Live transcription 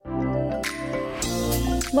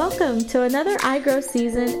Welcome to another iGrow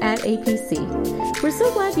season at APC. We're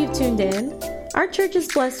so glad you've tuned in. Our church is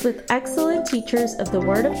blessed with excellent teachers of the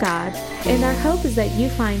Word of God, and our hope is that you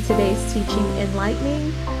find today's teaching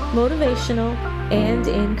enlightening, motivational, and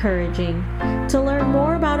encouraging. To learn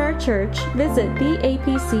more about our church, visit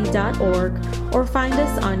theapc.org or find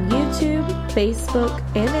us on YouTube, Facebook,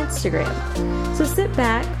 and Instagram. So sit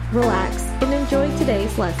back, relax, and enjoy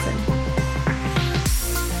today's lesson.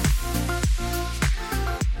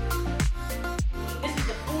 This is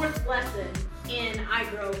the fourth lesson in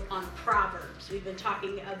iGrow on Proverbs. We've been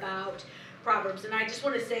talking about Proverbs, and I just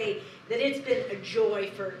want to say that it's been a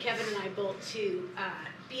joy for Kevin and I both to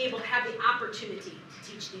be able to have the opportunity to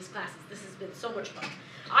teach these classes. This has been so much fun.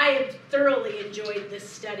 I have thoroughly enjoyed this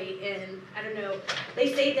study, and I don't know,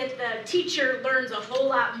 they say that the teacher learns a whole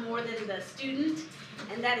lot more than the student,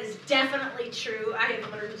 and that is definitely true. I have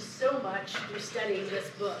learned so much through studying this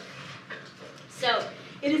book. So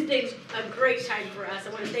it has been a great time for us.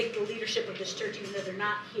 I want to thank the leadership of this church, even though they're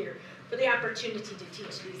not here, for the opportunity to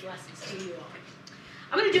teach these lessons to you all.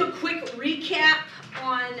 I'm going to do a quick recap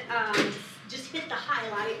on, just hit the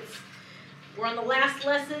highlights. We're on the last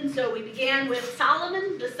lesson, so we began with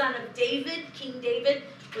Solomon, the son of David. King David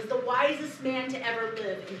was the wisest man to ever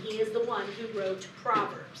live, and he is the one who wrote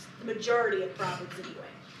Proverbs, the majority of Proverbs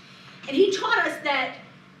anyway. And he taught us that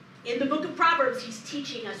in the book of Proverbs, he's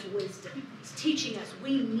teaching us wisdom. He's teaching us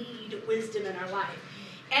we need wisdom in our life.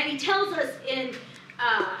 And he tells us in,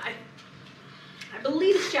 I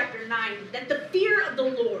believe it's chapter 9, that the fear of the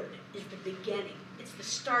Lord is the beginning. It's the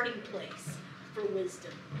starting place for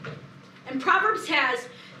wisdom. And Proverbs has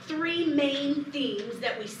three main themes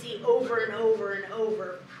that we see over and over and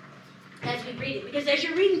over as we read it. Because as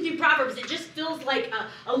you're reading through Proverbs, it just feels like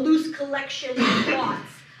a loose collection of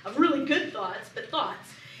thoughts, of really good thoughts, but thoughts.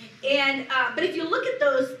 And but if you look at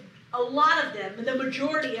those, a lot of them, the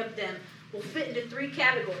majority of them, will fit into three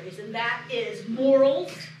categories, and that is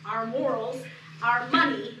morals, our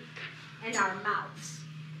money, and our mouths.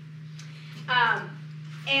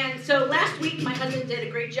 And so last week, my husband did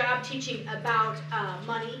a great job teaching about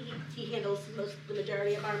money. He handles the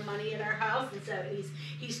majority of our money in our house, and so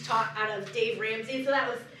he's taught out of Dave Ramsey. And so that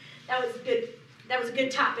was good. That was a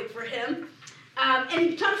good topic for him. And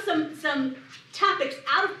he taught us some topics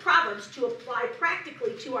out of Proverbs to apply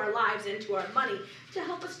practically to our lives and to our money to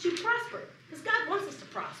help us to prosper. Because God wants us to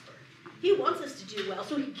prosper. He wants us to do well.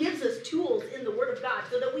 So he gives us tools in the Word of God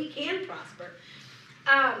so that we can prosper.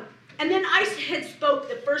 And then I had spoke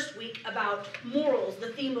the first week about morals,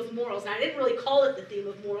 the theme of morals. And I didn't really call it the theme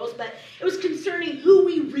of morals, but it was concerning who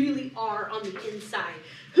we really are on the inside.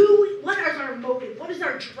 What is our motive? What is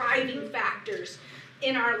our driving factors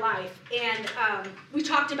in our life? And we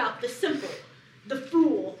talked about the simple, the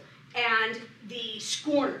fool, and the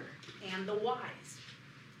scorner, and the wise.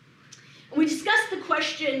 And we discussed the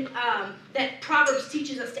question that Proverbs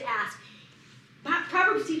teaches us to ask.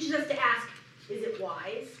 Proverbs teaches us to ask, is it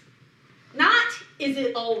wise? Not, is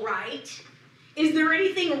it all right? Is there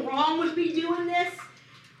anything wrong with me doing this?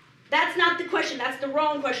 That's not the question. That's the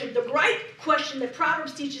wrong question. The right question that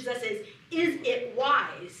Proverbs teaches us is it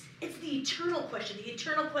wise? It's the eternal question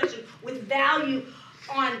with value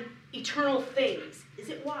on eternal things. Is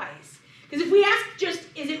it wise? Because if we ask just,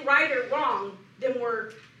 is it right or wrong, then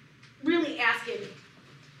we're really asking,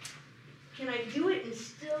 can I do it and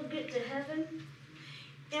still get to heaven?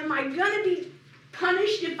 Am I going to be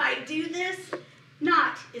punished if I do this?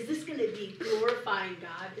 Not, is this going to be glorifying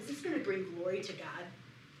God? Is this going to bring glory to God?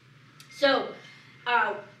 So,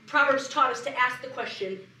 Proverbs taught us to ask the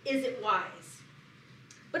question, is it wise?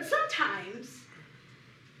 But sometimes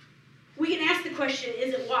we can ask the question,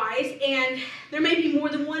 is it wise? And there may be more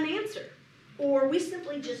than one answer. Or we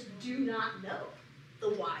simply just do not know the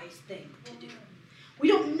wise thing to do. We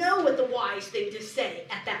don't know what the wise thing to say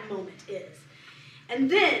at that moment is. And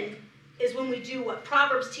then is when we do what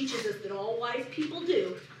Proverbs teaches us that all wise people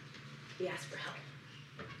do, we ask for help.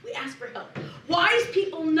 We ask for help. Wise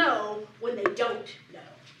people know when they don't know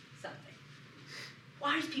something.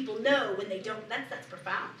 Wise people know when they don't. That's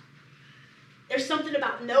profound. There's something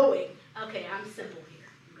about knowing, okay, I'm simple here.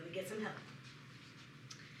 I'm going to get some help.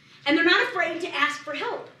 And they're not afraid to ask for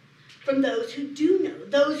help from those who do know,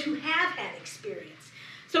 those who have had experience.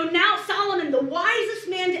 So now Solomon, the wisest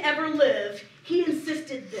man to ever live, he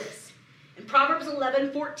insisted this. In Proverbs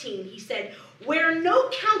 11:14, he said, where no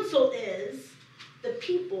counsel is, the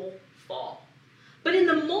people fall. But in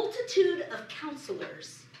the multitude of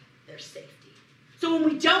counselors, there's safety. So when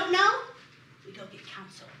we don't know, we go get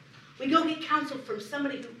counsel. We go get counsel from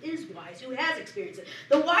somebody who is wise, who has experienced it.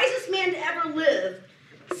 The wisest man to ever live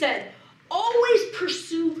said, always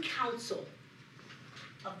pursue counsel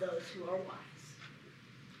those who are wise.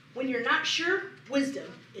 When you're not sure,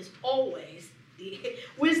 wisdom is always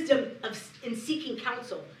in seeking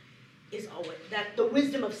counsel is always that the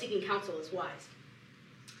wisdom of seeking counsel is wise.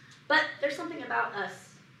 But there's something about us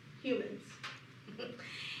humans,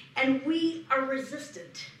 and we are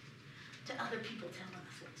resistant to other people telling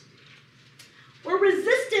us what to do. We're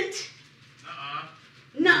resistant.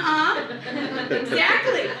 Nuh-uh.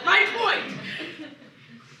 Exactly. My point.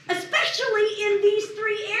 Especially in these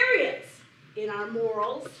three areas. In our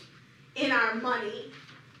morals, in our money,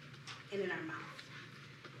 and in our mouth.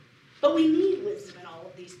 But we need wisdom in all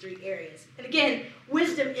of these three areas. And again,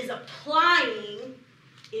 wisdom is applying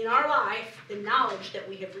in our life the knowledge that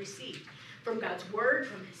we have received from God's word,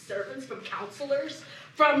 from his servants, from counselors,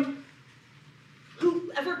 from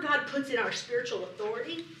whoever God puts in our spiritual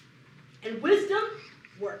authority. And wisdom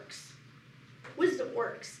works. Wisdom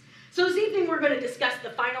works. So this evening we're going to discuss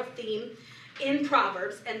the final theme in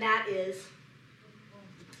Proverbs, and that is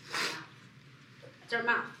mouth. It's our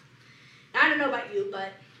mouth. Now, I don't know about you,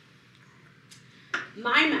 but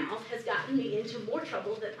my mouth has gotten me into more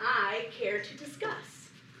trouble than I care to discuss.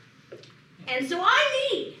 And so I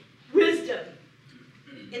need wisdom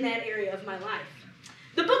in that area of my life.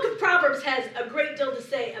 The book of Proverbs has a great deal to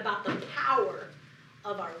say about the power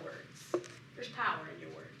of our words. There's power in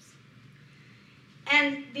your words.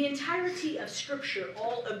 And the entirety of Scripture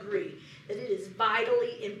all agree that it is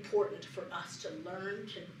vitally important for us to learn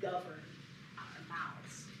to govern our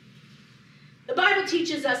mouths. The Bible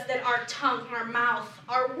teaches us that our tongue, our mouth,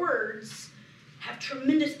 our words have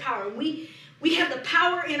tremendous power. We have the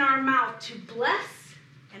power in our mouth to bless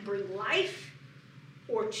and bring life,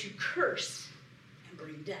 or to curse and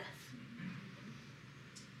bring death.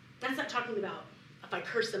 That's not talking about if I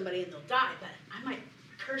curse somebody and they'll die, but I might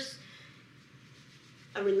curse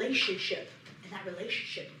a relationship, and that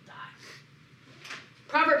relationship will die.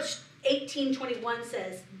 Proverbs 18:21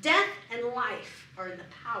 says, "Death and life are in the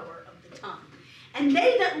power of the tongue, and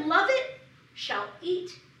they that love it shall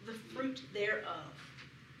eat the fruit thereof."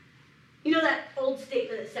 You know that old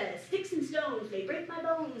statement that says, "Sticks and stones may break my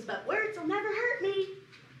bones, but words will never hurt me"?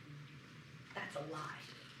 That's a lie.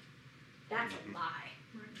 That's a lie.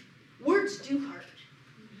 Words do hurt.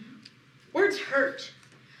 Words hurt.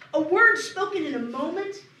 A word spoken in a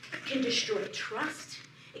moment can destroy trust.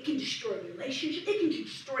 It can destroy relationship. It can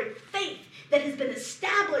destroy faith that has been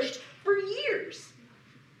established for years.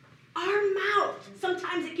 Our mouth,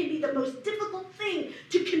 sometimes it can be the most difficult thing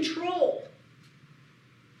to control.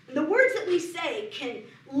 And the words that we say can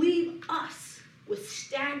leave us with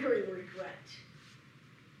staggering regret.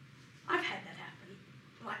 I've had that happen.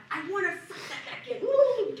 I'm like, I want to suck that back in.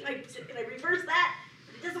 Ooh, can I reverse that?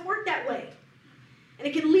 But it doesn't work that way. And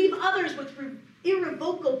it can leave others with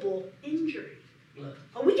irrevocable injury.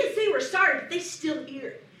 Oh, we can say we're sorry, but they still hear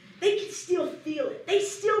it. They can still feel it. They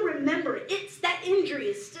still remember it. That injury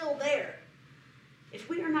is still there. If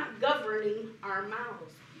we are not governing our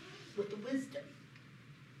mouths with the wisdom.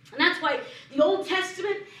 And that's why the Old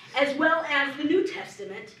Testament, as well as the New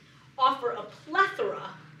Testament, offer a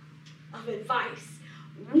plethora of advice,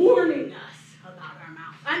 warning us about our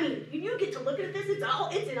mouth. I mean, you get to look at this,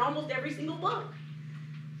 it's in almost every single book.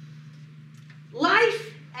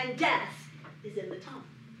 Life and death is in the tongue.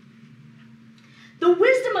 The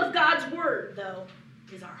wisdom of God's word, though,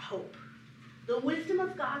 is our hope. The wisdom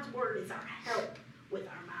of God's word is our help with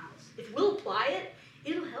our mouths. If we'll apply it,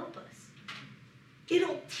 it'll help us.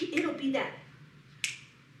 It'll be that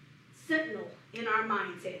sentinel in our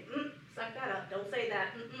mind saying, suck that up, don't say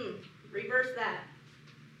that, reverse that,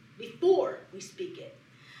 before we speak it.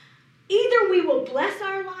 Either we will bless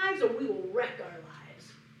our lives or we will wreck our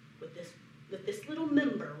lives with this little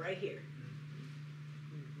member right here.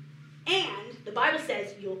 And the Bible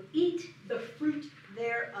says you'll eat the fruit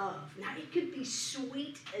thereof. Now, it could be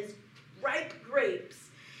sweet as ripe grapes.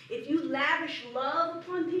 If you lavish love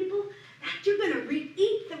upon people, you're going to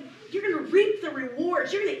reap the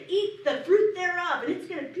rewards. You're going to eat the fruit thereof,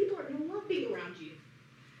 and people are going to love being around you.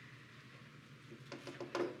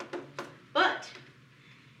 But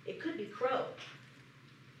it could be crow.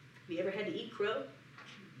 Have you ever had to eat crow?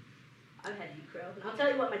 I've had to eat crow. And I'll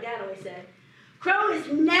tell you what my dad always said. Crow is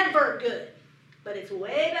never good, but it's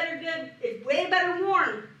way better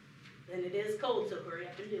warm than it is cold, so hurry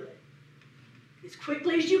up and do it. As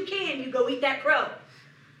quickly as you can, you go eat that crow.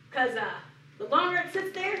 Because the longer it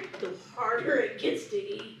sits there, the harder it gets to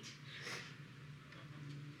eat.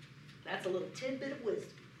 That's a little tidbit of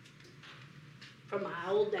wisdom from my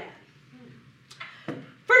old dad.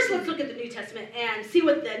 First, let's look at the New Testament and see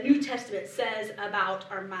what the New Testament says about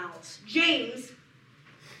our mouths. James,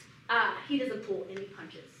 he doesn't pull any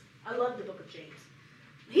punches. I love the book of James.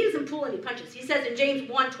 He doesn't pull any punches. He says in James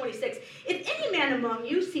 1:26, if any man among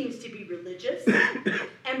you seems to be religious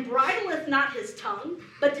and bridleth not his tongue,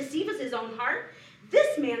 but deceiveth his own heart,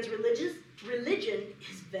 this man's religion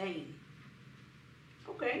is vain.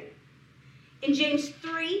 Okay. In James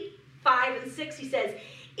 3:5-6, he says,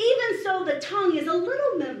 even so the tongue is a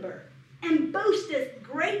little member, and boasteth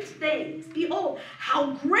great things. Behold,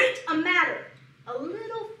 how great a matter a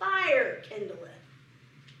little fire kindleth.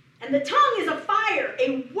 And the tongue is a fire,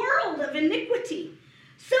 a world of iniquity.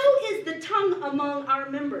 So is the tongue among our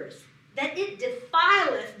members, that it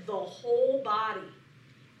defileth the whole body,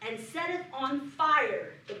 and setteth on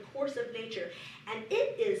fire the course of nature, and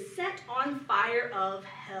it is set on fire of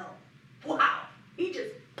hell. Wow, he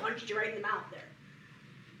just punched you right in the mouth there.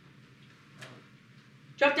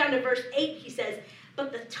 Drop down to verse 8, he says,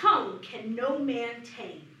 but the tongue can no man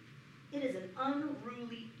tame. It is an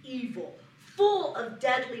unruly evil, full of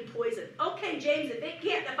deadly poison. Okay, James,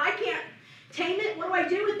 if I can't tame it, what do I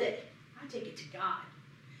do with it? I take it to God.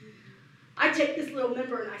 I take this little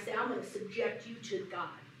member and I say, I'm going to subject you to God,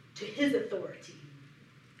 to his authority.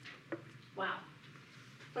 Wow.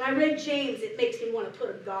 When I read James, it makes me want to put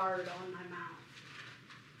a guard on my mouth.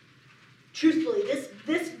 Truthfully,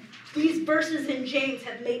 these verses in James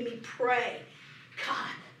have made me pray,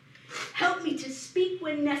 God, help me to speak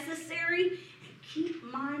when necessary and keep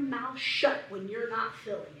my mouth shut when you're not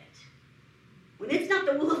filling it. When it's not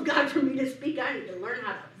the will of God for me to speak, I need to learn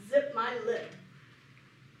how to zip my lip.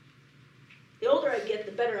 The older I get,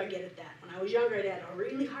 the better I get at that. When I was younger, I had a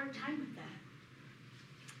really hard time with that.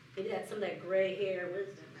 Maybe that's some of that gray hair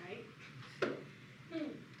wisdom, right?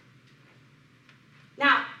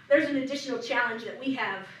 Now, there's an additional challenge that we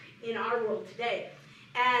have in our world today.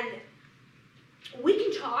 And we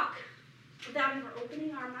can talk without ever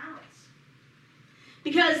opening our mouths.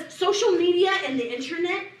 Because social media and the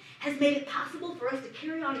internet has made it possible for us to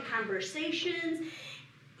carry on conversations,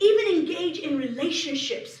 even engage in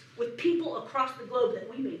relationships with people across the globe that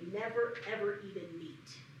we may never, ever even meet.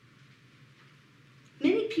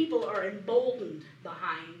 Many people are emboldened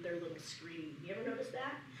behind their little screen. You ever notice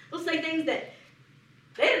that? They'll say things that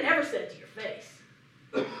they had never said to your face.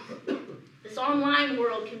 This online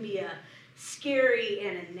world can be a scary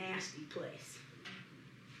and a nasty place.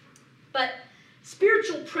 But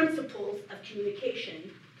spiritual principles of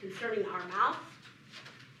communication concerning our mouth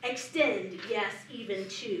extend, yes, even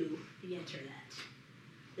to the internet.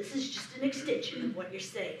 This is just an extension of what you're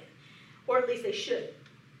saying, or at least they should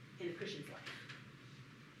in a Christian's life.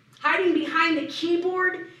 Hiding behind the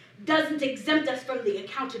keyboard doesn't exempt us from the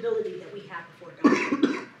accountability that we have before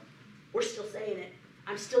God. We're still saying it.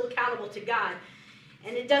 I'm still accountable to God.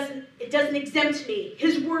 And it doesn't exempt me.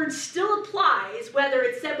 His word still applies, whether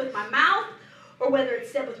it's said with my mouth or whether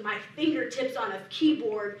it's said with my fingertips on a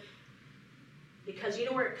keyboard. Because you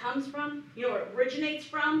know where it comes from? You know where it originates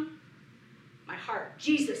from? My heart.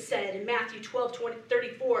 Jesus said in Matthew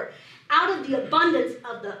 12:34, out of the abundance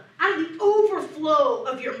out of the overflow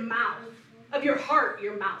of your mouth, of your heart,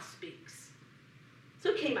 your mouth speaks. So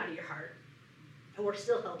it came out of your heart. And we're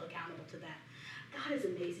still held accountable to that. God is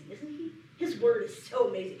amazing, isn't he? His word is so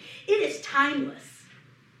amazing. It is timeless.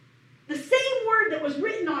 The same word that was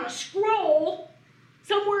written on a scroll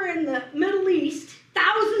somewhere in the Middle East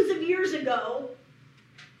thousands of years ago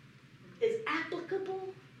is applicable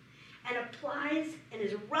and applies and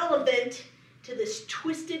is relevant to this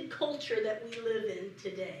twisted culture that we live in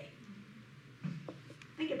today.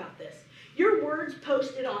 Think about this. Your words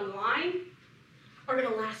posted online are going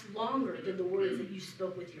to last longer than the words that you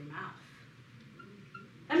spoke with your mouth.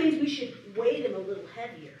 That means we should weigh them a little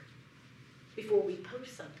heavier before we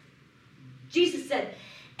post something. Jesus said,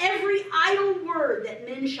 every idle word that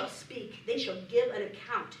men shall speak, they shall give an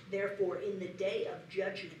account, therefore, in the day of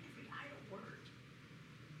judgment. Every idle word.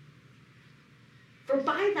 For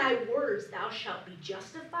by thy words thou shalt be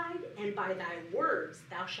justified, and by thy words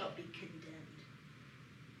thou shalt be condemned.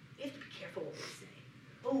 We have to be careful what we say.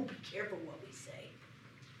 Oh, be careful what we say.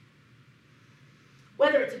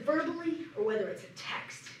 Whether it's verbally or whether it's a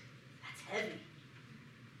text, that's heavy.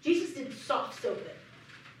 Jesus didn't soft soap it.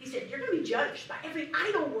 He said, you're going to be judged by every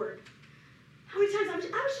idle word. How many times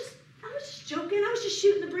I was just joking. I was just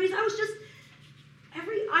shooting the breeze.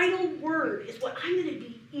 Every idle word is what I'm going to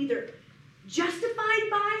be either justified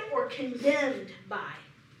by or condemned by.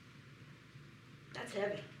 That's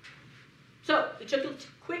heavy. So we took a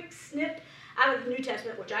quick snip out of the New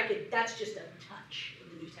Testament, that's just a touch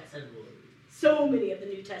of the New Testament. So many of the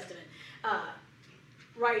New Testament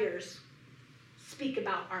writers speak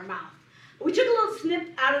about our mouth. But we took a little snip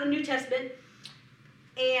out of the New Testament,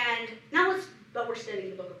 and but we're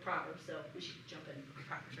studying the book of Proverbs, so we should jump into the book of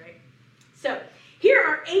Proverbs, right? So here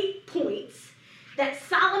are are 8 points that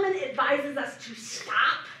Solomon advises us to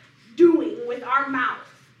stop doing with our mouth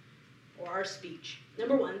or our speech.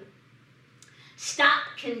 Number 1, stop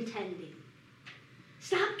contending.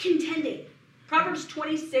 Stop contending. Proverbs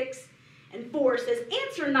 26:4 says,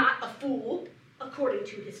 answer not a fool according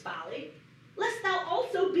to his folly, lest thou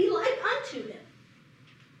also be like unto him.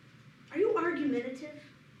 Are you argumentative?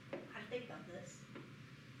 I think about this.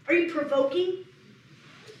 Are you provoking?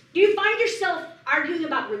 Do you find yourself arguing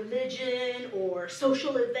about religion or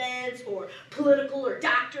social events or political or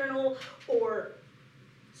doctrinal or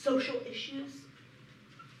social issues?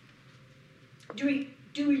 Do we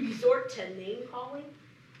resort to name calling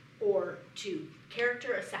or to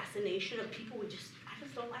character assassination of people I just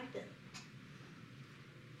don't like them?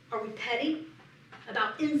 Are we petty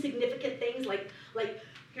about insignificant things like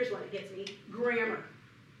here's what it gets me, grammar.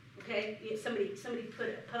 Okay, somebody put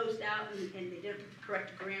a post out and they didn't put the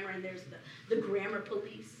correct grammar, and there's the grammar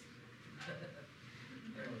police.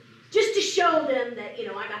 Just to show them that,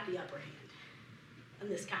 I got the upper hand in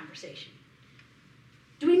this conversation.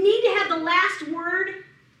 Do we need to have the last word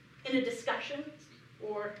in a discussion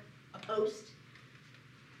or a post?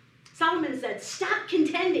 Solomon said, stop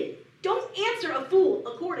contending. Don't answer a fool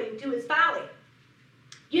according to his folly.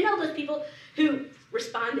 You know those people who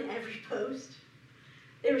respond to every post?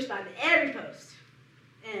 They respond to every post.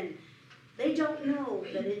 And they don't know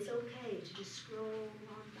that it's okay to just scroll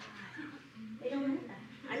on by. They don't know that.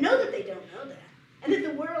 I know that they don't know that. And that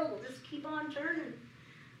the world will just keep on turning.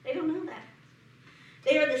 They don't know that.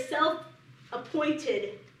 They are the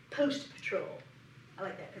self-appointed post patrol. I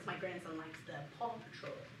like that because my grandson likes the Paw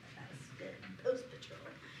Patrol. That's good. Post patrol.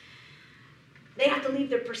 They have to leave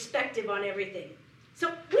their perspective on everything.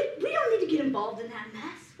 So we don't need to get involved in that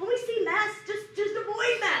mess. When we see mess, just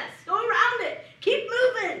avoid mess. Go around it. Keep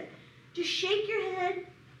moving. Just shake your head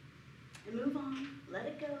and move on. Let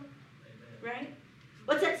it go. Amen. Right?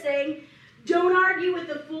 What's that saying? Don't argue with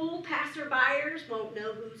the fool. Passerbyers won't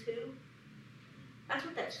know who's who. That's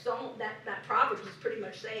what that song, that proverb is pretty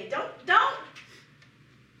much saying. Don't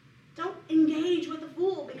engage with the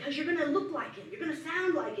fool because you're going to look like him. You're going to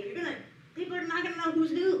sound like him. People are not going to know who's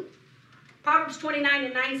who. Proverbs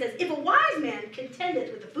 29:9 says, if a wise man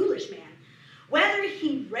contendeth with a foolish man, whether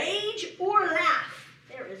he rage or laugh,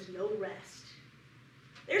 there is no rest.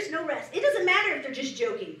 There's no rest. It doesn't matter if they're just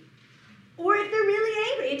joking or if they're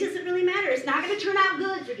really angry. It doesn't really matter. It's not going to turn out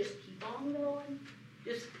good, so just keep on going.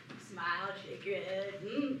 Just smile, shake your head.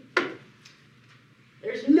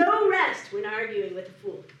 There's no rest when arguing with a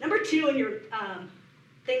fool. Number 2 in your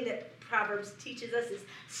thing that Proverbs teaches us is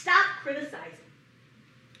stop criticizing.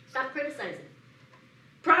 Stop criticizing.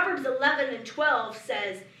 Proverbs 11:12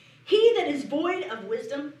 says, he that is void of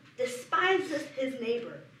wisdom despiseth his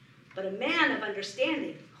neighbor, but a man of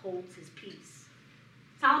understanding holds his peace.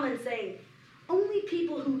 Solomon's saying, only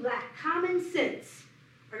people who lack common sense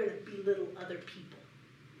are going to belittle other people.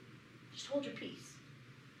 Just hold your peace.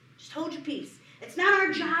 Just hold your peace. It's not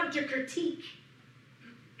our job to critique.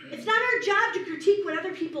 It's not our job to critique what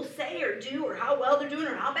other people say or do or how well they're doing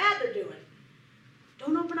or how bad they're doing.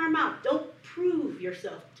 Don't open our mouth. Don't prove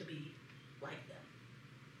yourself to be like them.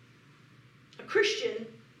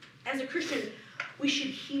 As a Christian, we should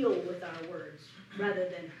heal with our words rather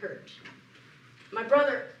than hurt. My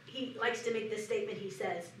brother, he likes to make this statement. He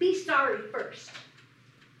says, be sorry first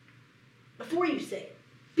before you say it.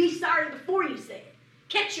 Be sorry before you say it.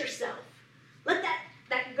 Catch yourself. Let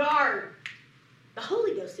that guard, the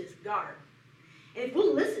Holy Ghost is guard. And if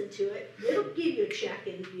we'll listen to it, it'll give you a check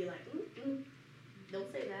and be like,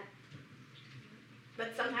 don't say that.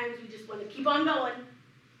 But sometimes we just want to keep on going.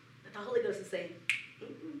 But the Holy Ghost is saying,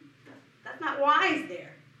 that's not wise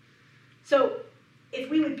there. So if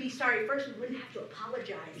we would be sorry first, we wouldn't have to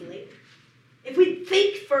apologize later. If we'd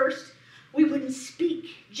think first, we wouldn't speak.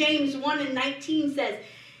 James 1:19 says,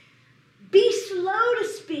 be slow to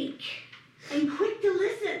speak and quick to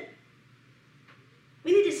listen.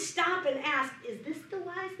 We need to stop and ask, is this the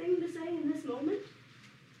wise thing to say in this moment?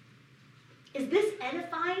 Is this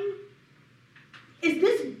edifying? Is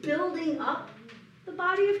this building up the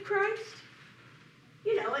body of Christ?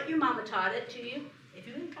 You know it. Your mama taught it to you. If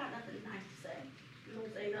you ain't got nothing nice to say, you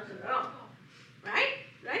don't say nothing at all. Right?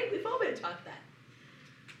 Right? We've all been taught that.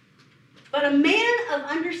 But a man of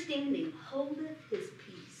understanding holdeth his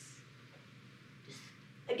peace. Just,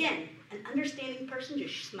 again, an understanding person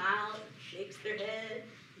just smiles, shakes their head,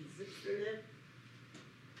 and zips their lip.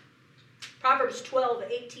 Proverbs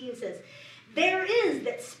 12:18 says, there is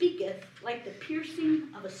that speaketh like the piercing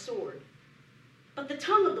of a sword, but the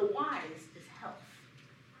tongue of the wise is health.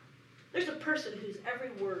 There's a person whose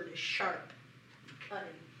every word is sharp and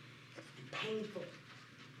cutting and painful.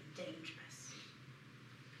 dangerous.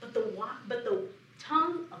 But the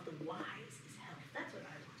tongue of the wise is health. That's what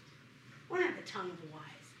I want. I want to have the tongue of the wise.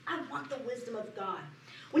 I want the wisdom of God.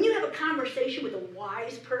 When you have a conversation with a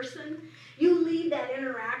wise person, you leave that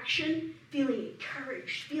interaction feeling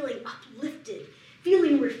encouraged, feeling uplifted,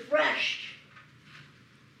 feeling refreshed.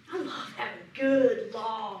 I love having good,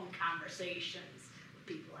 long conversations with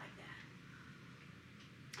people like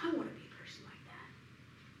that. I want to be a person like that.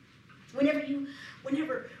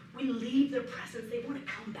 Whenever we leave their presence, they want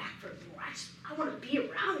to come back for more. I want to be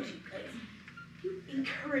around you because you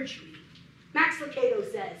encourage me. Max Lucado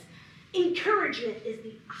says, encouragement is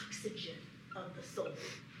the oxygen of the soul.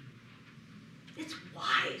 It's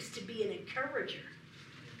wise to be an encourager.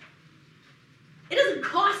 It doesn't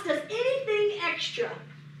cost us anything extra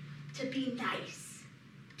to be nice,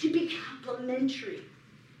 to be complimentary.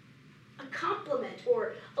 A compliment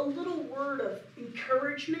or a little word of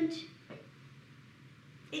encouragement,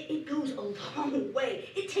 it goes a long way.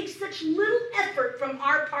 It takes such little effort from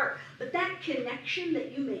our part. But that connection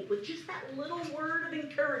that you make with just that little word of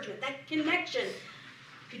encouragement, that connection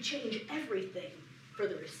could change everything for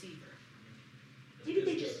the receiver. Maybe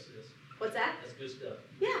they just, what's that? That's good stuff.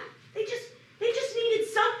 Yeah, they just needed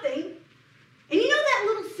something. And you know that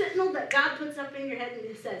little sentinel that God puts up in your head and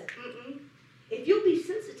it says, if you'll be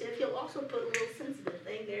sensitive, he'll also put a little sensitive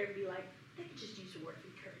thing there and be like, they could just use a word of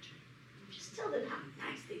encouragement. Just tell them how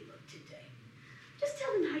nice they look today. Just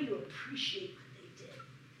tell them how you appreciate what they did.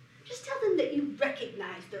 Just tell them that you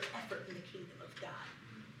recognize their effort in the kingdom of God.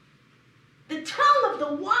 The tongue of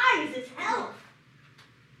the wise is health.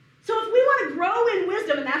 So if we want to grow in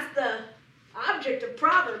wisdom, and that's the object of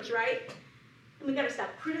Proverbs, right? Then we got to stop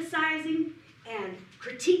criticizing and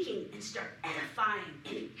critiquing and start edifying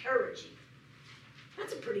and encouraging.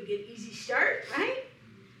 That's a pretty good, easy start, right?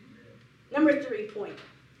 Number 3 point.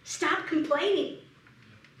 Stop complaining.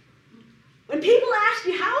 When people ask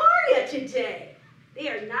you, how are you today? They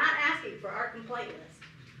are not asking for our complaint list.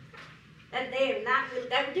 That they are not,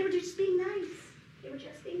 they were just being nice. They were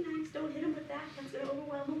just being nice. Don't hit them with that. That's going to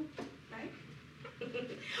overwhelm them, right?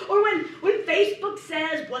 Or when Facebook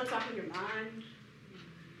says, what's on your mind?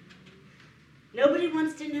 Nobody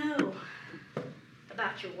wants to know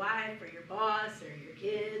about your wife or your boss or your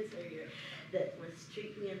kids or that was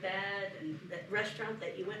treating you bad and that restaurant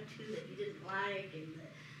that you went to that you didn't like. And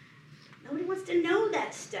nobody wants to know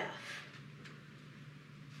that stuff.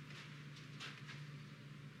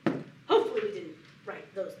 Hopefully we didn't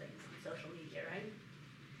write those things on social media, right?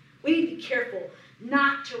 We need to be careful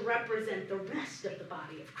not to represent the rest of the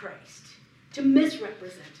body of Christ, to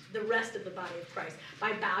misrepresent the rest of the body of Christ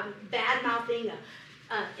by bad-mouthing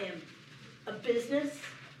a business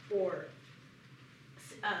or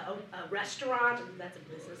a restaurant. That's a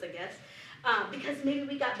business, I guess, because maybe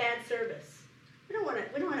we got bad service. We don't want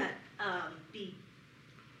to be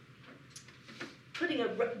putting a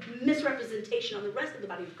misrepresentation on the rest of the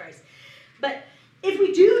body of Christ. But if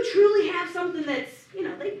we do truly have something that's,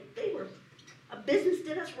 a business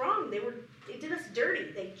did us wrong. They did us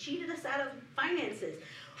dirty. They cheated us out of finances.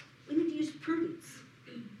 We need to use prudence.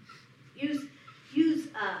 Use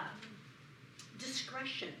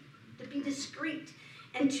discretion, to be discreet,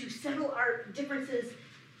 and to settle our differences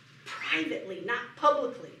privately, not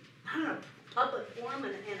publicly, not in a public forum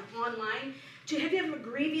and online. Have you have a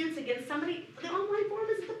grievance against somebody? The online forum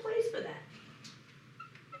isn't the place for that.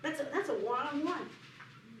 That's a one-on-one.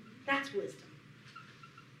 That's wisdom.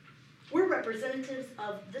 We're representatives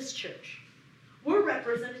of this church. We're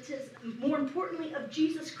representatives, more importantly, of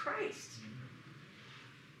Jesus Christ.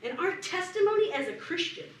 And our testimony as a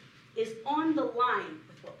Christian is on the line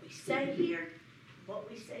with what we say here and what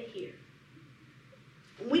we say here.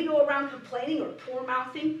 When we go around complaining or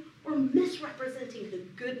poor-mouthing, we're misrepresenting the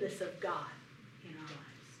goodness of God in our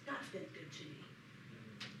lives. God's been good to me.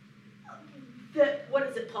 What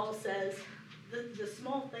is it Paul says? The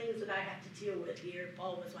small things that I have to deal with here,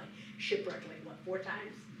 Paul was like shipwrecked 4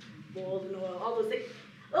 times? Boiled in oil, all those things.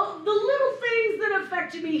 Oh, the little things that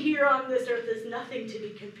affect me here on this earth is nothing to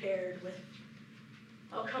be compared with.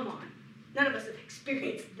 Oh, come on. None of us have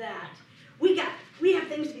experienced that. We have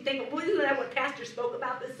things to be thankful for. Isn't that what Pastor spoke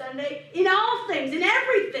about this Sunday? In all things, in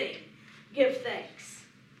everything, give thanks.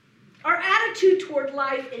 Our attitude toward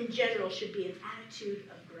life in general should be an attitude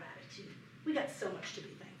of gratitude. We got so much to be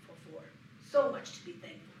thankful for. So much to be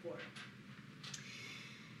thankful for.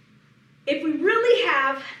 If we really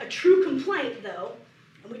have a true complaint, though,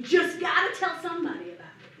 and we just got to tell somebody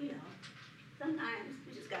about it, sometimes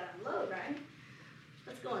we just got to unload, right?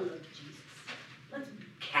 Let's go unload to Jesus. Let's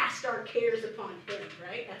cast our cares upon him,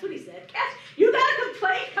 right? That's what he said. You got a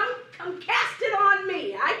complaint? Come cast it on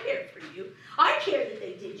me. I care for you. I care that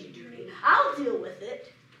they did you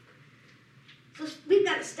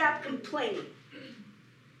complaining.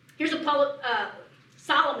 Here's what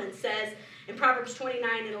Solomon says in Proverbs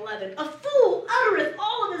 29:11. A fool uttereth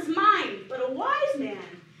all of his mind, but a wise man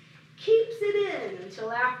keeps it in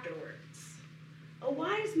until afterwards. A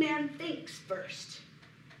wise man thinks first.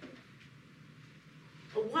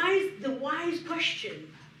 The wise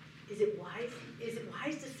question, is it wise? Is it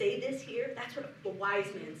wise to say this here? That's what a wise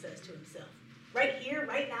man says to himself. Right here,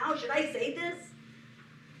 right now, should I say this?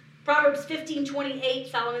 Proverbs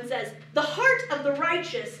 15:28, Solomon says, the heart of the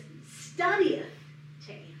righteous studieth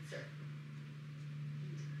to answer.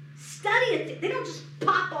 Studieth. They don't just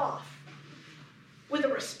pop off with a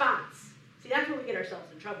response. See, that's where we get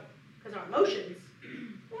ourselves in trouble. Because our emotions,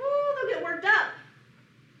 they'll get worked up.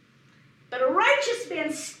 But a righteous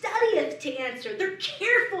man studieth to answer. They're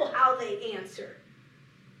careful how they answer.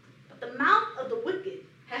 But the mouth of the wicked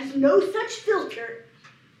has no such filter.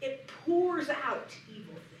 It pours out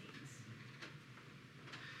evil things.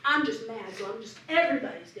 I'm just mad, so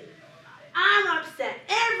everybody's going to know about it. I'm upset.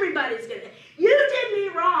 Everybody's going to. You did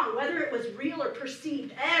me wrong. Whether it was real or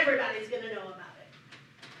perceived, everybody's going to know about it.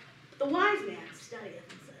 But the wise man studieth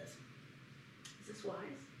and says, is this wise?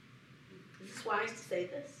 Is this wise to say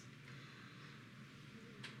this?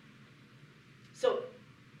 So,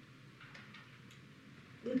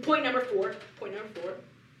 point number four,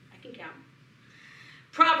 I can count.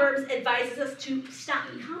 Proverbs advises us to stop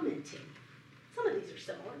commenting. Some of these are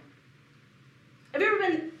similar. Have you ever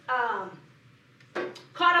been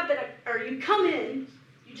caught up in or you come in,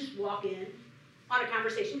 you just walk in on a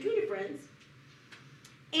conversation between your friends,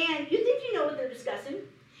 and you think you know what they're discussing,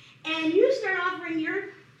 and you start offering your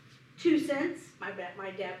 2 cents, my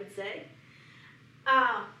dad would say,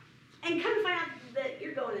 and come to find out that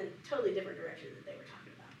you're going in a totally different direction that they were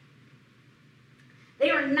talking about. They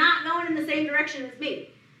are not going in the same direction as me.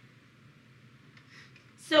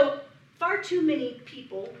 So far too many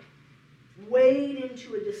people wade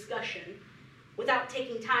into a discussion without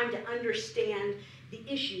taking time to understand the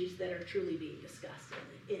issues that are truly being discussed.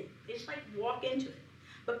 They just like walk into it.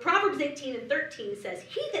 But Proverbs 18:13 says,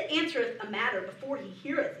 he that answereth a matter before he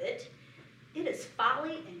heareth it, it is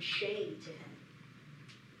folly and shame to him.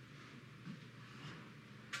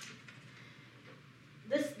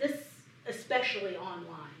 This especially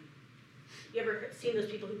online. You ever seen those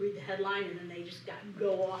people who read the headline and then they just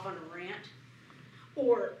go off on a rant?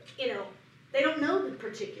 Or, they don't know the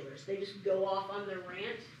particulars. They just go off on their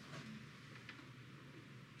rant.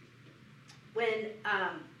 When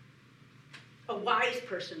a wise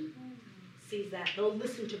person sees that, they'll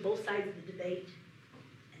listen to both sides of the debate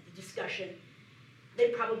and the discussion. They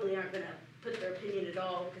probably aren't going to put their opinion at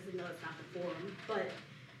all because they know it's not the forum. But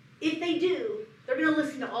if they do, they're going to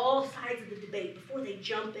listen to all sides of the debate before they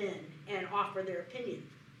jump in and offer their opinion.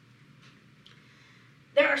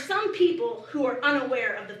 There are some people who are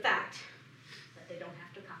unaware of the fact that they don't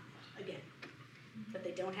have to comment. Again, that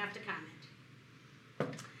they don't have to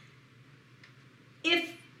comment.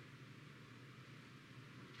 If,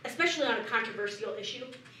 especially on a controversial issue,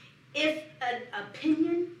 if an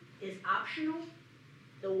opinion is optional,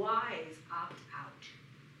 the wise opt out.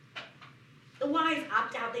 The wise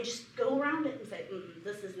opt out. They just go around it and say,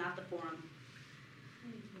 this is not the forum.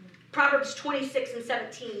 Proverbs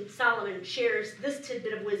 26:17, Solomon shares this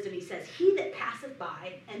tidbit of wisdom. He says, he that passeth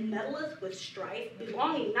by and meddleth with strife,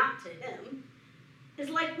 belonging not to him, is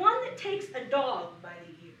like one that takes a dog by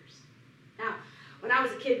the ears. Now, when I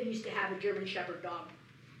was a kid, we used to have a German Shepherd dog.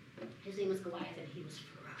 His name was Goliath, and he was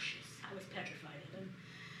ferocious. I was petrified of him.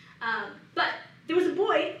 But there was a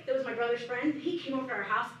boy that was my brother's friend. He came over to our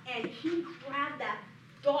house, and he grabbed that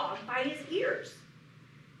dog by his ears.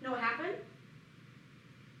 You know what happened?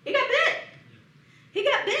 He got bit. He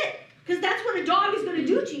got bit. Because that's what a dog is going to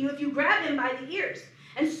do to you if you grab him by the ears.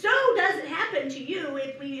 And so does it happen to you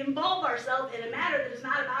if we involve ourselves in a matter that is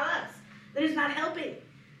not about us, that is not helping.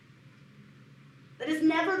 That is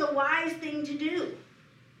never the wise thing to do.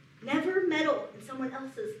 Never meddle in someone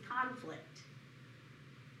else's conflict.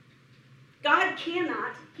 God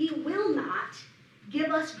cannot, he will not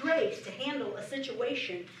give us grace to handle a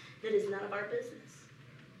situation that is none of our business.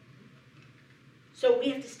 So we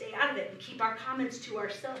have to stay out of it and keep our comments to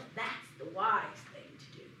ourselves. That's the wise thing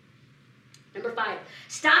to do. Number 5,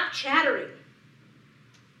 stop chattering.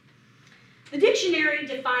 The dictionary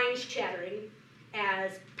defines chattering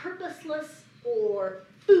as purposeless or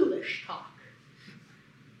foolish talk.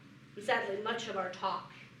 And sadly, much of our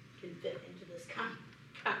talk can fit into this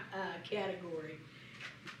category.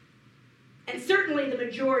 And certainly the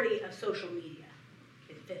majority of social media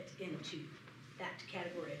can fit into that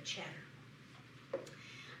category of chatter.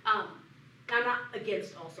 I'm not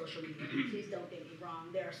against all social media. Please don't get me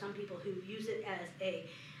wrong. There are some people who use it as a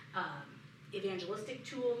evangelistic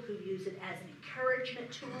tool, who use it as an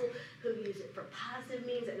encouragement tool, who use it for positive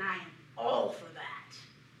means, and I am all for that.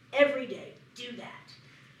 Every day, do that.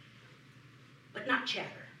 But not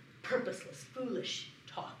chatter, purposeless, foolish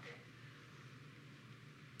talk.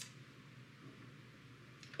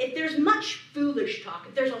 If there's much foolish talk,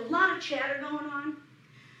 if there's a lot of chatter going on,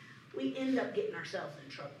 we end up getting ourselves in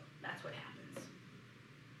trouble. That's what happens.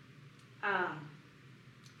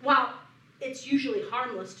 While it's usually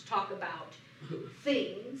harmless to talk about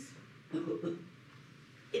things,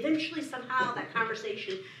 eventually somehow that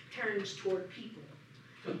conversation turns toward people.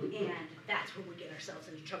 And that's where we get ourselves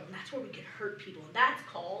into trouble. And that's where we can hurt people. And that's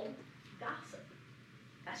called gossip.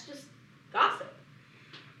 That's just gossip.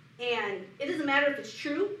 And it doesn't matter if it's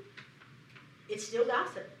true, it's still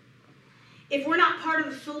gossip. If we're not part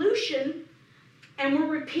of the solution and we're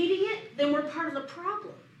repeating it, then we're part of the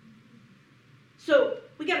problem. So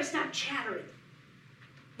we got to stop chattering.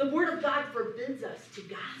 The Word of God forbids us to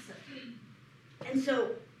gossip. And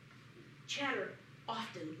so chatter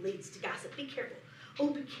often leads to gossip. Be careful. Oh,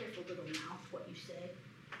 be careful, little mouth, what you say.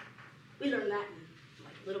 We learn that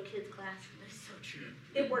in little kids class. It's so true.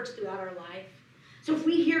 It works throughout our life. So if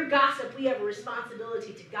we hear gossip, we have a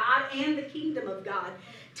responsibility to God and the kingdom of God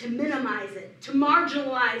to minimize it, to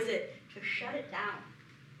marginalize it, to shut it down.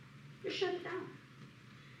 Just shut it down.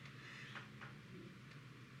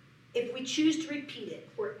 If we choose to repeat it,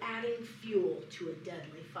 we're adding fuel to a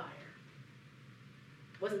deadly fire.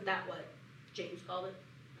 Wasn't that what James called it?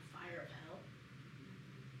 The fire of hell.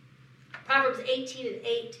 Proverbs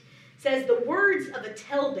 18:8 says, the words of a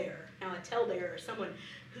talebearer. Now, a talebearer is someone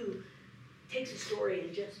who takes a story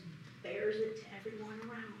and just bears it to everyone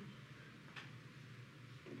around.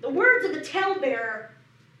 The words of a talebearer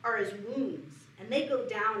are as wounds, and they go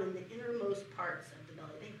down in the innermost parts of the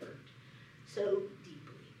belly. They hurt so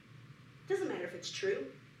deeply. It doesn't matter if it's true.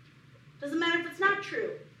 It doesn't matter if it's not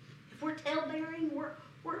true. If we're talebearing,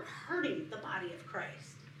 we're hurting the body of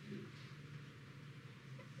Christ.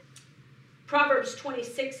 Proverbs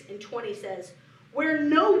 26:20 says, where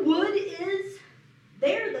no wood is,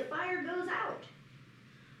 there the fire goes out.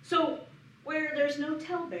 So where there's no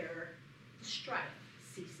talebearer, the strife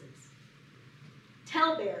ceases.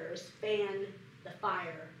 Talebearers fan the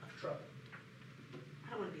fire of trouble. I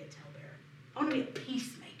don't want to be a talebearer. I want to be a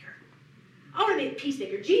peacemaker. I want to be a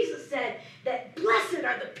peacemaker. Jesus said that blessed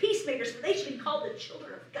are the peacemakers, for they should be called the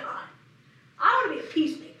children of God. I want to be a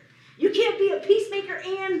peacemaker. You can't be a peacemaker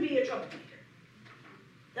and be a troublemaker.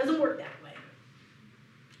 Doesn't work that way.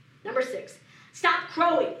 Number 6, stop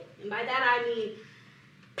crowing. And by that I mean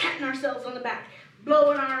patting ourselves on the back,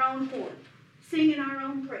 blowing our own horn, singing our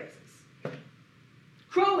own praises.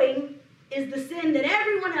 Crowing is the sin that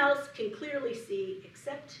everyone else can clearly see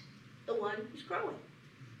except the one who's crowing.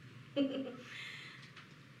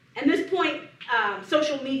 At this point,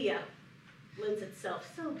 social media lends itself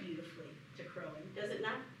so beautifully to crowing, does it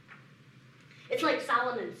not? It's like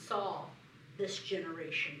Solomon saw this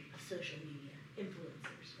generation of social media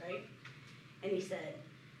influencers, right? And he said,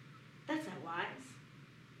 that's not wise.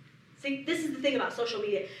 See, this is the thing about social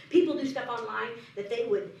media. People do stuff online that they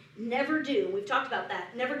would never do. We've talked about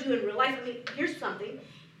that. Never do in real life. I mean, here's something.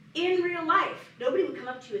 In real life, nobody would come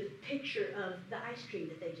up to you with a picture of the ice cream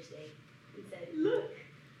that they just ate and said, look,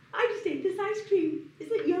 I just ate this ice cream.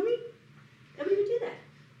 Isn't it yummy? Nobody would do that.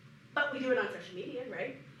 But we do it on social media,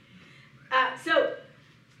 right? So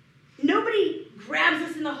nobody grabs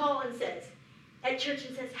us in the hall and says, at church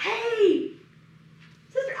and says, hey,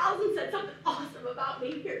 Sister Allison said something awesome about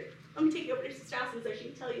me. Here, let me take you over to Sister Allison so she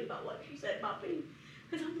can tell you about what she said about me.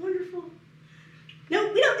 Because I'm wonderful.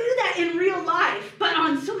 No, we don't do that in real life. But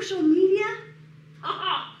on social media,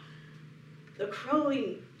 the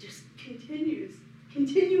crowing just continues,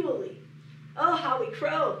 continually. Oh, how we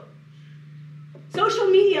crow. Social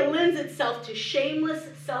media lends itself to shameless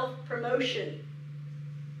self-promotion.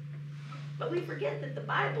 But we forget that the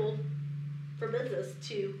Bible forbids us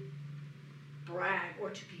to brag or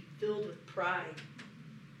to be filled with pride.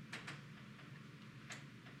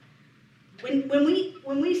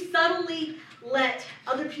 When we subtly let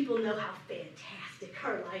other people know how fantastic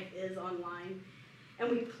our life is online, and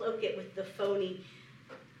we cloak it with the phony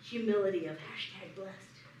humility of #blessed.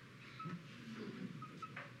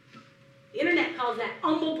 The internet calls that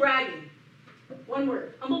humble bragging. One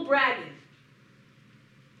word, humble bragging.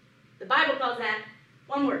 The Bible calls that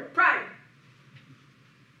one word, pride.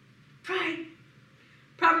 Pride.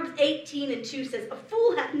 Proverbs 18:2 says, a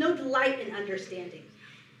fool hath no delight in understanding,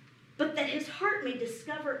 but that his heart may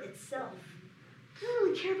discover itself. I don't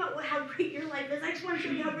really care about how great your life is. I just want to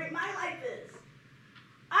show you how great my life is.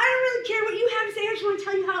 I don't really care what you have to say. I just want to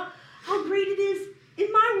tell you how great it is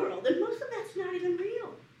in my world, and most of that's not even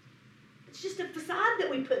real. It's just a facade that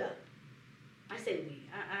we put up. I say we.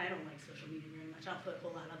 I don't like social media very much. I'll put a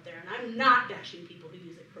whole lot up there, and I'm not bashing people who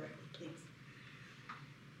use it correctly, please.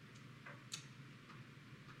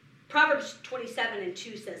 Proverbs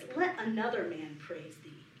 27:2 says, let another man praise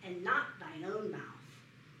thee, and not thine own mouth.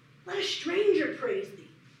 Let a stranger praise thee,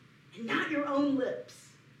 and not your own lips.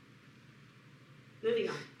 Moving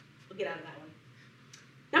on. We'll get out of that one.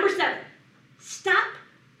 Number 7, stop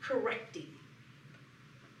correcting.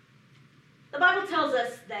 The Bible tells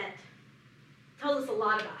us a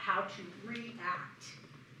lot about how to react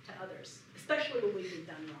to others, especially when we've been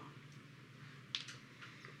done wrong.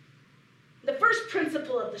 The first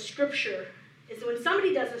principle of the scripture is that when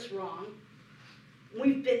somebody does us wrong,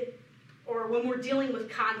 when we're dealing with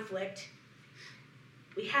conflict,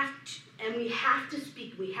 we have to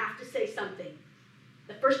speak, we have to say something.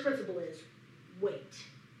 The first principle is wait.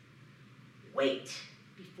 Wait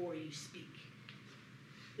before you speak.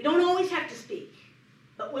 We don't always have to speak,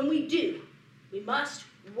 but when we do, we must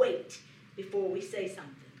wait before we say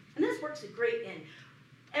something. And this works great in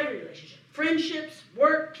every relationship. Friendships,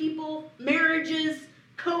 work, people, marriages,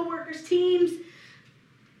 co-workers, teams,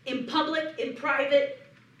 in public, in private,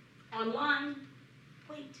 online.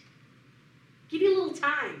 Wait. Give you a little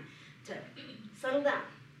time to settle down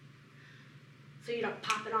so you're not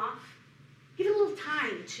popping off. Give it a little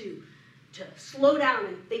time to slow down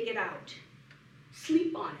and think it out.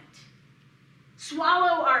 Sleep on it.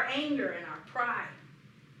 Swallow our anger and our pride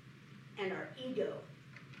and our ego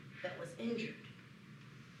that was injured.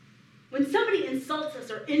 When somebody insults us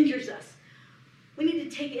or injures us, we need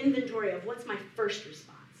to take inventory of what's my first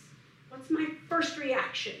response. What's my first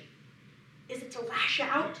reaction? Is it to lash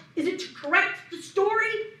out? Is it to correct the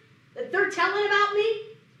story that they're telling about me?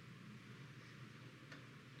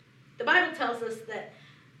 The Bible tells us that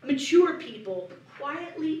mature people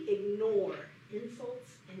quietly ignore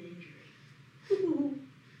insults and injury. Ooh,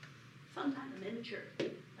 sometimes I'm immature,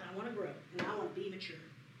 but I want to grow, and I want to be mature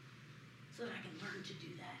so that I can learn to do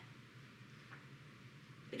that.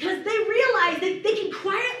 Because they realize that they can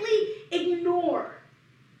quietly ignore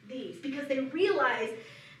these, because they realize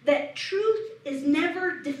that truth is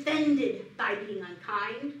never defended by being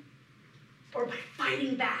unkind or by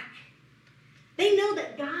fighting back. They know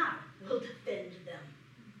that God will defend them.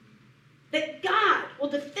 That God will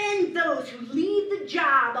defend those who leave the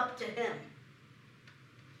job up to Him.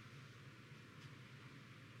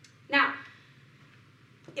 Now,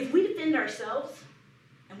 if we defend ourselves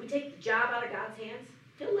and we take the job out of God's hands,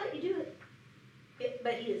 He'll let you do it.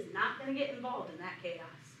 But He is not going to get involved in that chaos.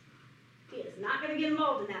 He is not going to get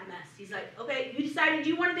involved in that mess. He's like, okay, you decided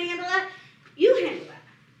you wanted to handle that? You handle that.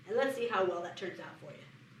 And let's see how well that turns out for you.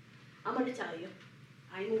 I'm going to tell you,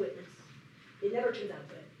 I am a witness. It never turns out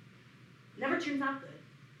good. Never turns out good.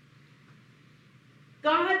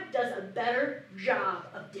 God does a better job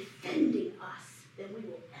of defending us than we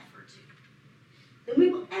will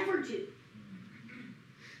ever do.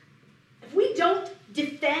 If we don't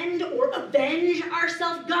defend or avenge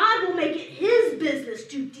ourselves, God will make it His business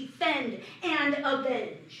to defend and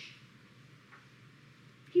avenge.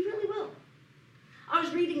 He really will. I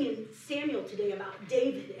was reading in Samuel today about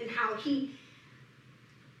David and how this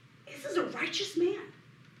is a righteous man.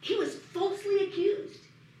 He was falsely accused.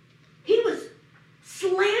 He was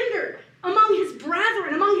slandered among his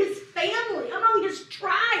brethren, among his family, among his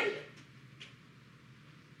tribe.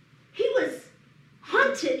 He was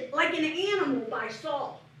hunted like an animal by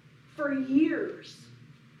Saul for years.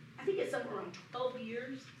 I think it's somewhere around 12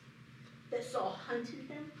 years that Saul hunted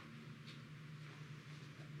him.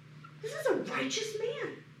 This is a righteous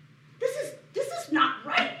man. This is not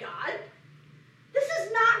right, God. This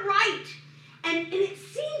is not right. And it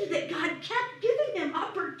seemed that God kept giving him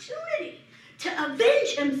opportunity to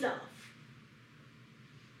avenge himself.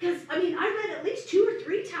 Because, I read at least 2 or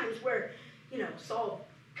 3 times where, Saul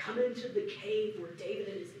come into the cave where David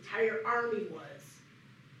and his entire army was.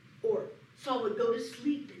 Or Saul would go to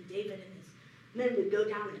sleep and David and his men would go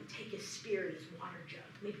down and take his spear and his water jug,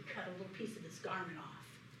 maybe cut a little piece of his garment off.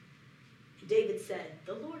 And David said,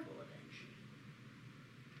 the Lord will avenge me.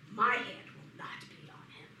 My hand will not be on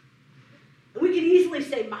him. And we could easily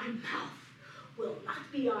say, my mouth will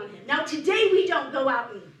not be on him. Now today we don't go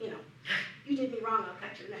out and, you did me wrong, I'll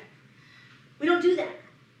cut your neck. We don't do that.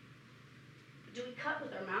 Do we cut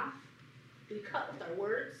with our mouth? Do we cut with our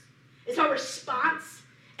words? Is our response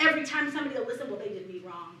every time somebody will listen, well, they did me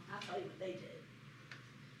wrong. I'll tell you what they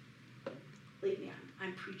did. Believe me,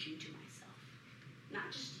 I'm preaching to myself,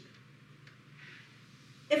 not just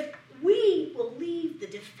you. If we will leave the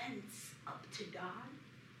defense up to God,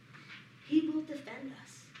 He will defend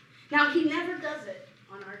us. Now, he never does it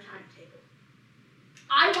on our timetable.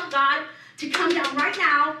 I want God to come down right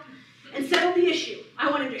now and settle the issue. I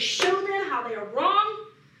want him to show them how they are wrong,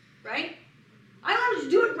 right? I want him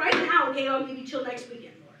to do it right now. Okay, I'll give you till next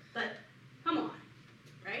weekend, Lord. But come on,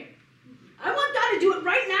 right? I want God to do it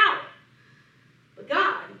right now. But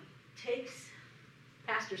God takes,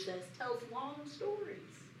 Pastor says, tells long stories.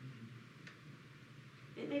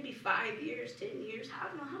 It may be 5 years, 10 years, I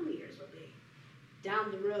don't know how many years it'll be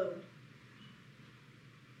down the road.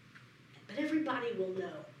 But everybody will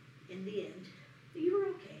know in the end that you were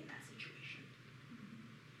okay in that situation.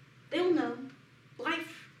 They'll know.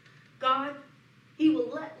 Life, God, he will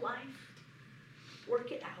let life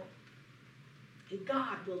work it out. And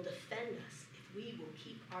God will defend us if we will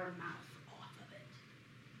keep our mouth off of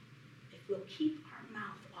it. If we'll keep our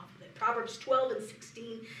mouth off of it. Proverbs 12 and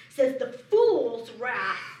 16 says, the fool's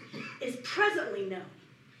wrath is presently known.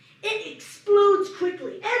 It explodes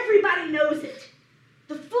quickly. Everybody knows it.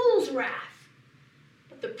 The fool's wrath.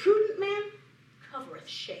 But the prudent man covereth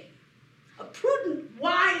shame. A prudent,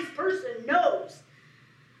 wise person knows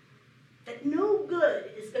that no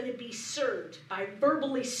good is going to be served by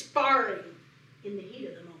verbally sparring in the heat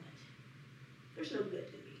of the moment. There's no good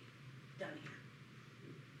to be done here.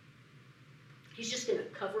 He's just going to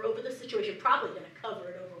cover over the situation, probably going to cover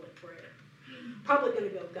it over with prayer. Probably going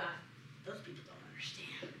to go, God, those people don't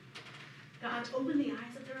understand. God, open the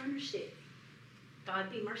eyes of their understanding.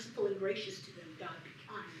 God, be merciful and gracious to them. God, be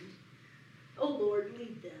kind. Oh, Lord,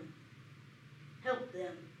 lead them. Help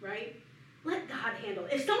them, right? Let God handle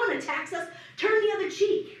it. If someone attacks us, turn the other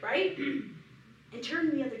cheek, right? And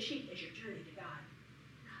turn the other cheek as you're turning to God.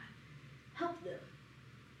 God, help them.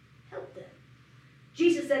 Help them.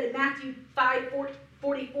 Jesus said in Matthew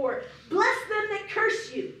 5:44, bless them that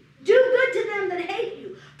curse you. Do good to them that hate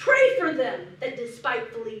you. Pray for them that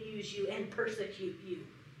despitefully use you and persecute you.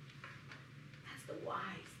 That's the wise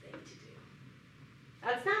thing to do.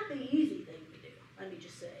 That's not the easy thing to do, let me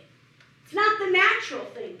just say. It's not the natural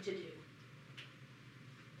thing to do.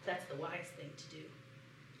 That's the wise thing to do.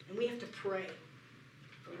 And we have to pray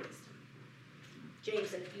for wisdom. James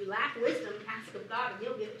said, if you lack wisdom, ask of God and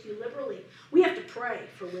he'll give it to you liberally. We have to pray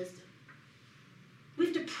for wisdom. We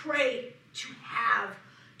have to pray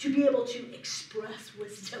to be able to express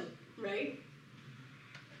wisdom, right?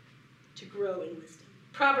 To grow in wisdom.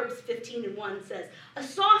 Proverbs 15:1 says, a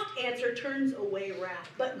soft answer turns away wrath,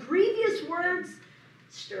 but grievous words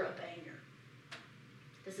stir up anger.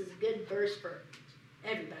 This is a good verse for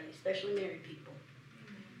everybody, especially married people.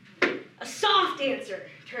 A soft answer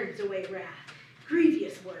turns away wrath.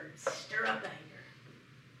 Grievous words stir up anger.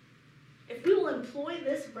 If we will employ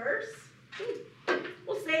this verse,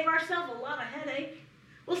 we'll save ourselves a lot of headache.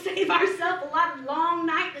 We'll save ourselves a lot of long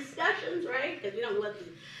night discussions, right? Because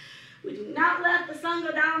we do not let the sun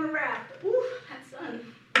go down on the wrath. But whew, that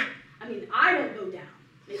sun, I don't go down.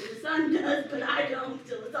 Maybe the sun does, but I don't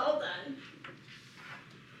till it's all done.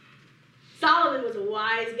 Solomon was a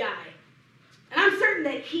wise guy. And I'm certain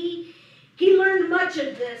that he learned much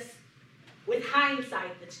of this with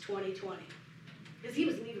hindsight that's 2020. Because he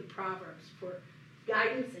was leaving Proverbs for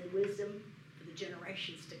guidance and wisdom for the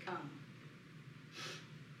generations to come.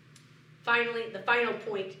 Finally, the final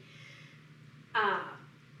point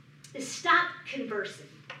is stop conversing.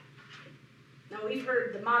 Now, we've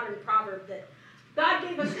heard the modern proverb that God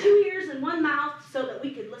gave us 2 ears and 1 mouth so that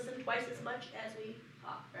we could listen twice as much as we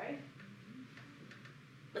talk, right?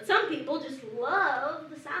 But some people just love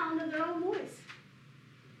the sound of their own voice.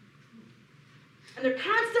 And they're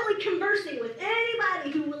constantly conversing with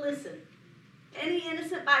anybody who will listen. Any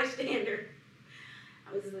innocent bystander.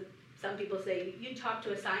 Some people say, you talk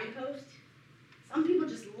to a signpost. Some people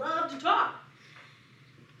just love to talk.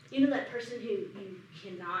 You know that person who you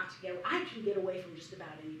cannot get, I can get away from just about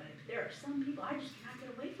anybody. But there are some people, I just cannot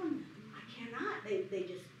get away from them. I cannot. They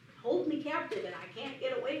just hold me captive and I can't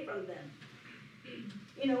get away from them.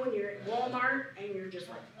 You know, when you're at Walmart and you're just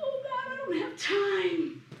like, oh God, I don't have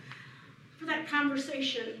time for that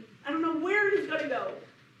conversation. I don't know where it is going to go.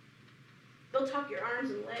 They'll talk your arms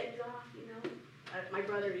and legs off, you know. My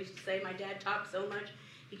brother used to say my dad talked so much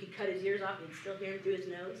he could cut his ears off and you'd still hear him through his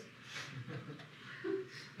nose.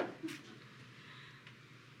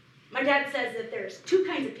 My dad says that there's 2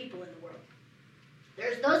 kinds of people in the world.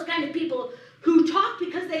 There's those kind of people who talk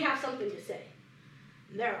because they have something to say.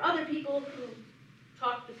 And there are other people who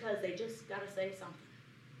talk because they just got to say something.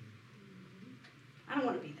 I don't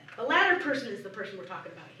want to be that. The latter person is the person we're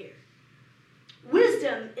talking about here.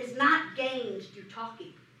 Wisdom is not gained through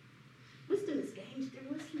talking. Wisdom is gained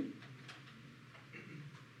through listening.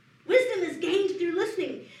 Wisdom is gained through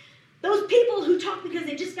listening. Those people who talk because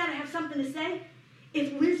they just got to have something to say,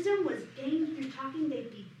 If wisdom was gained through talking,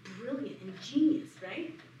 they'd be brilliant and genius,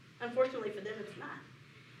 right? Unfortunately for them, it's not.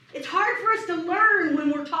 It's hard for us to learn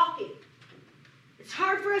when we're talking. It's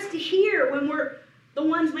hard for us to hear when we're the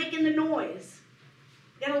ones making the noise.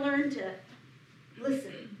 We've got to learn to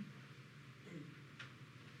listen and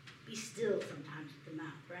be still sometimes with the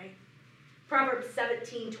mouth, right? Proverbs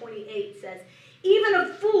 17:28 says, even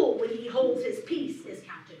a fool, when he holds his peace, is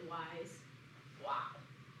counted wise. Wow.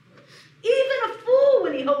 Even a fool,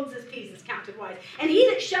 when he holds his peace, is counted wise. And he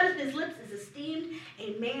that shutteth his lips is esteemed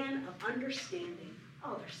a man of understanding.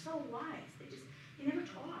 Oh, they're so wise. They never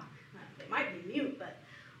talk. Well, they might be mute, but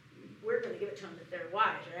we're going to give it to them that they're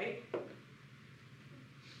wise, right?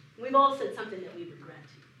 We've all said something that we regret.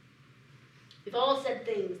 We've all said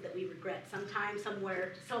things that we regret, sometime,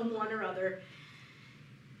 somewhere, to someone or other.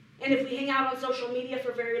 And if we hang out on social media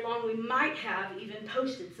for very long, we might have even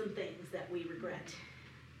posted some things that we regret.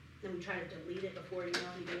 Then we try to delete it before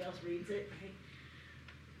anybody else reads it, right?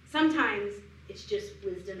 Sometimes it's just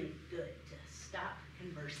wisdom and good to stop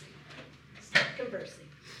conversing. Stop conversing.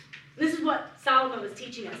 This is what Solomon was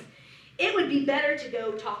teaching us. It would be better to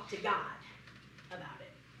go talk to God about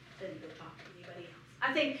it than to go talk to anybody else.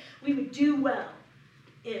 I think we would do well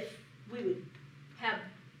if we would have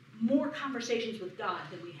more conversations with God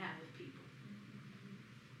than we have with people.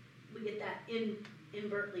 We get that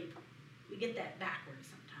invertly. We get that backwards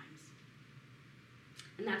sometimes.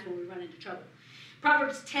 And that's where we run into trouble.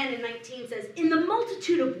 Proverbs 10:19 says, in the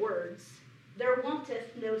multitude of words, there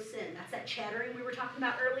wanteth no sin. That's that chattering we were talking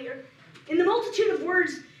about earlier. In the multitude of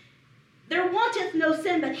words, there wanteth no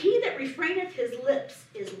sin, but he that refraineth his lips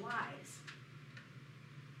is wise.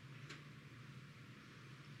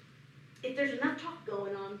 If there's enough talk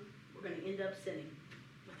going on, we're going to end up sinning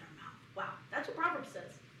with our mouth. Wow, that's what Proverbs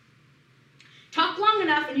says. Talk long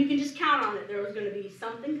enough and you can just count on it. There was going to be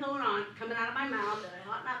something coming out of my mouth that I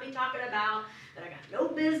ought not be talking about, that I got no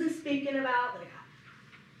business speaking about,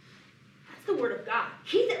 That's the word of God.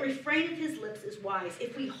 He that refraineth his lips is wise.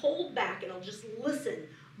 If we hold back and I'll just listen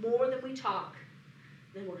more than we talk,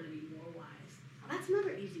 then we're going to be more wise. Now, that's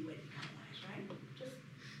another easy way to become wise, right? Just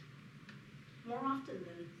more often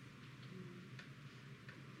than,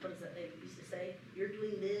 what is that they used to say? You're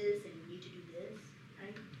doing this and you need to do this,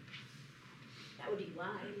 right? That would be wise,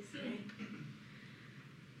 right?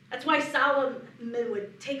 That's why Solomon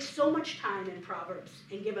would take so much time in Proverbs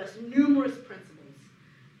and give us numerous principles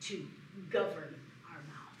to govern our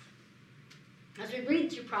mouth. As we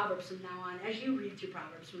read through Proverbs from now on, as you read through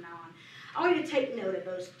Proverbs from now on, I want you to take note of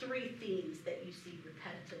those three themes that you see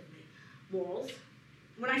repetitively. Morals.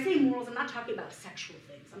 When I say morals, I'm not talking about sexual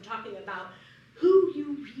things. I'm talking about who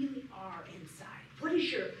you really are inside. What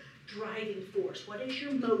is your driving force? What is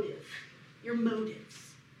your motive? Your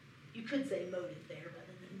motives. You could say motive there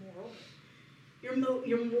rather than moral.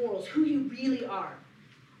 Your morals, who you really are.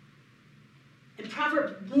 And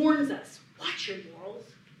Proverbs warns us, watch your morals,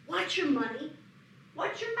 watch your money,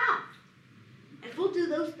 watch your mouth. And if we'll do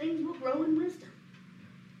those things, we'll grow in wisdom.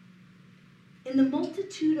 In the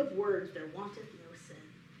multitude of words, there wanteth no sin.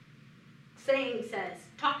 Saying says,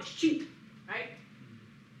 talk is cheap, right?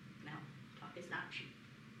 No, talk is not cheap.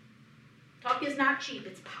 Talk is not cheap,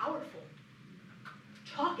 it's powerful.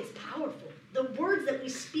 Talk is powerful. The words that we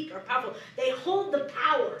speak are powerful. They hold the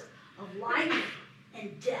power of life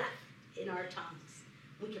and death in our tongues.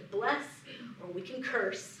 We can bless or we can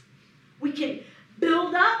curse. We can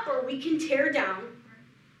build up or we can tear down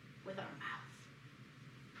with our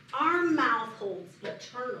mouth. Our mouth holds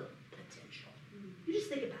eternal potential. You just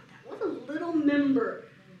think about that. What a little member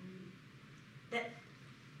that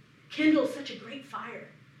kindles such a great fire.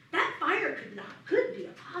 That fire could be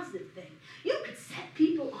a positive thing. You could set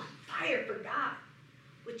people on fire for God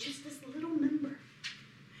with just this little member.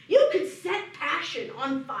 You could set passion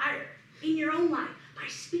on fire in your own life by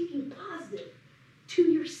speaking positive to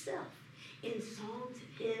yourself in songs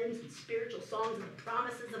and hymns and spiritual songs and the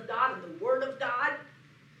promises of God and the Word of God.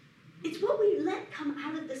 It's what we let come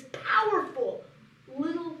out of this powerful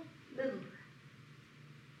little member.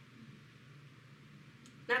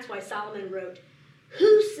 That's why Solomon wrote,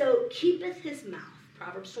 whoso keepeth his mouth,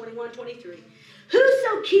 Proverbs 21:23,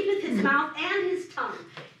 whoso keepeth his mouth and his tongue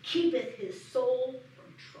keepeth his soul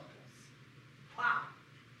from troubles. Wow.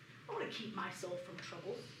 I want to keep my soul from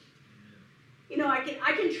troubles. You know, I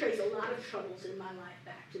can trace a lot of troubles in my life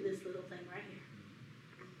back to this little thing right here.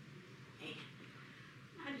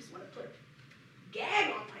 Man, I just want to put a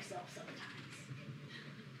gag on myself sometimes.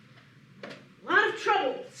 A lot of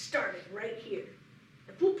trouble started right here.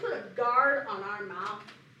 If we'll put a guard on our mouth,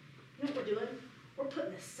 you know what we're doing? We're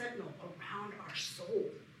putting a sentinel around our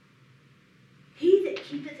soul. He that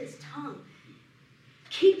keepeth his tongue,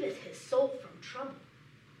 keepeth his soul from trouble.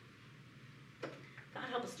 God,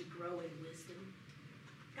 help us to grow in wisdom.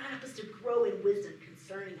 God, help us to grow in wisdom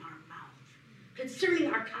concerning our mouth,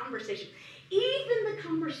 concerning our conversation, even the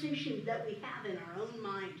conversations that we have in our own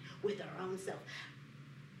mind with our own self.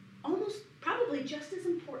 Almost probably just as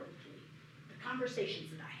importantly, the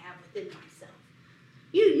conversations that I have within myself.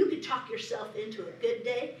 You could talk yourself into a good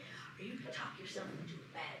day, or you could talk yourself into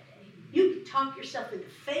a bad day. You could talk yourself into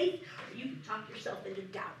faith, or you could talk yourself into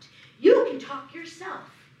doubt. You can talk yourself.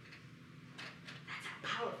 That's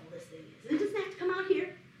how powerful this thing is. And it doesn't have to come out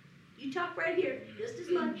here. You talk right here, just as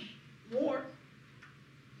much, more.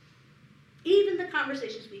 Even the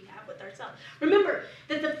conversations we have with ourselves. Remember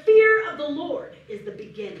that the fear of the Lord is the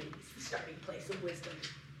beginning. It's the starting place of wisdom.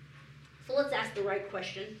 So let's ask the right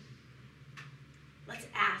question. Let's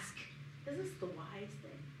ask, is this the wise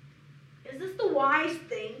thing? Is this the wise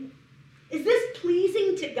thing? Is this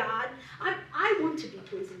pleasing to God? I want to be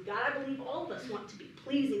pleasing to God. I believe all of us want to be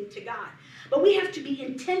pleasing to God. But we have to be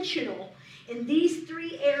intentional in these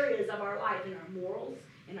three areas of our life, in our morals,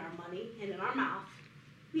 in our money, and in our mouth.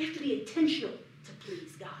 We have to be intentional to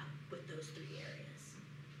please God with those three areas.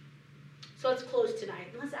 So let's close tonight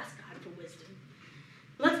and let's ask God for wisdom.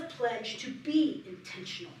 Let's pledge to be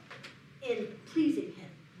intentional in pleasing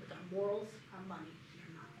him with our morals, our money,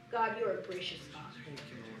 and our mouth. God, you're a gracious Father.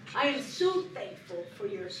 I am so thankful for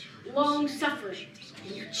your long suffering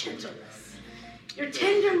and your gentleness, your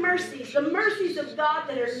tender mercies, the mercies of God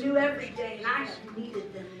that are new every day, and I have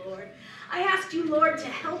needed them, Lord. I ask you, Lord, to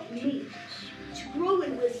help me to grow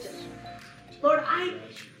in wisdom. Lord, I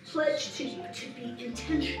pledge to you to be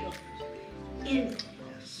intentional in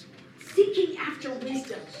seeking after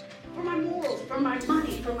wisdom for my morals, for my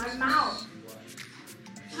money, for my mouth.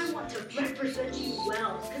 I want to represent you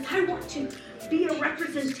well, because I want to be a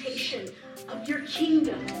representation of your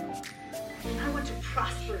kingdom. And I want to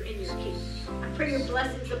prosper in your kingdom. I pray your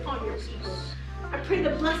blessings upon your people. I pray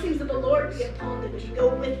the blessings of the Lord be upon them and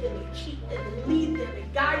go with them and keep them and lead them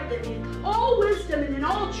and guide them in all wisdom and in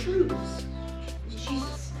all truth.